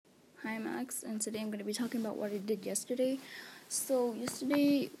Max, and today I'm going to be talking about what I did yesterday. So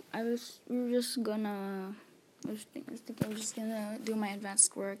yesterday I was just gonna I was thinking I was just gonna do my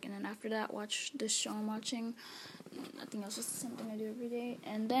advanced work, and then after that watch the show I'm watching. Nothing else, just something I do every day.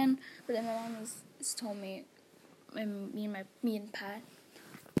 But then my mom has told me, me and Pat,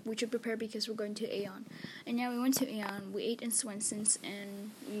 we should prepare because we're going to Aeon. And yeah, we went to Aeon. We ate in Swenson's,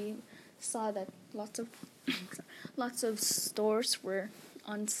 and we saw that lots of stores were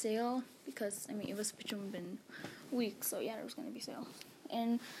on sale because it was been week, so yeah, there was gonna be sales.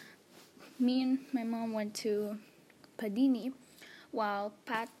 And me and my mom went to Padini, while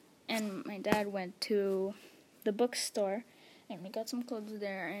Pat and my dad went to the bookstore, and we got some clothes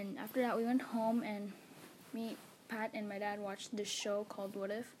there. And after that, we went home, and Pat, and my dad watched this show called What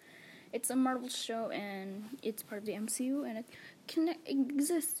If. It's a Marvel show, and it's part of the MCU, and it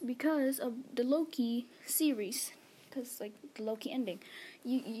exists because of the Loki series, because the Loki ending.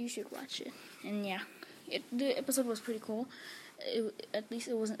 You should watch it. And yeah, the episode was pretty cool. At least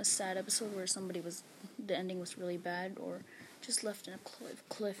it wasn't a sad episode where the ending was really bad or just left in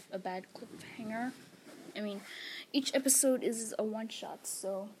a bad cliffhanger. Each episode is a one-shot,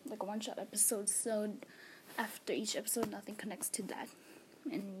 so a one-shot episode, so after each episode nothing connects to that.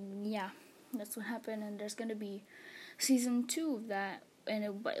 And yeah, that's what happened. And there's gonna be season 2 of that, and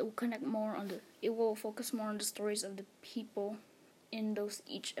it will focus more on the stories of the people in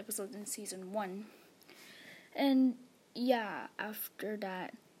each episode in season 1. And yeah, after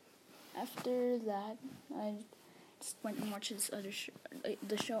that I just went and watched this other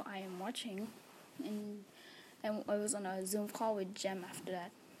the show I am watching, and I was on a Zoom call with Jem after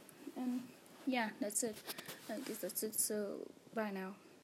that. And yeah, that's it. I guess that's it. So bye now.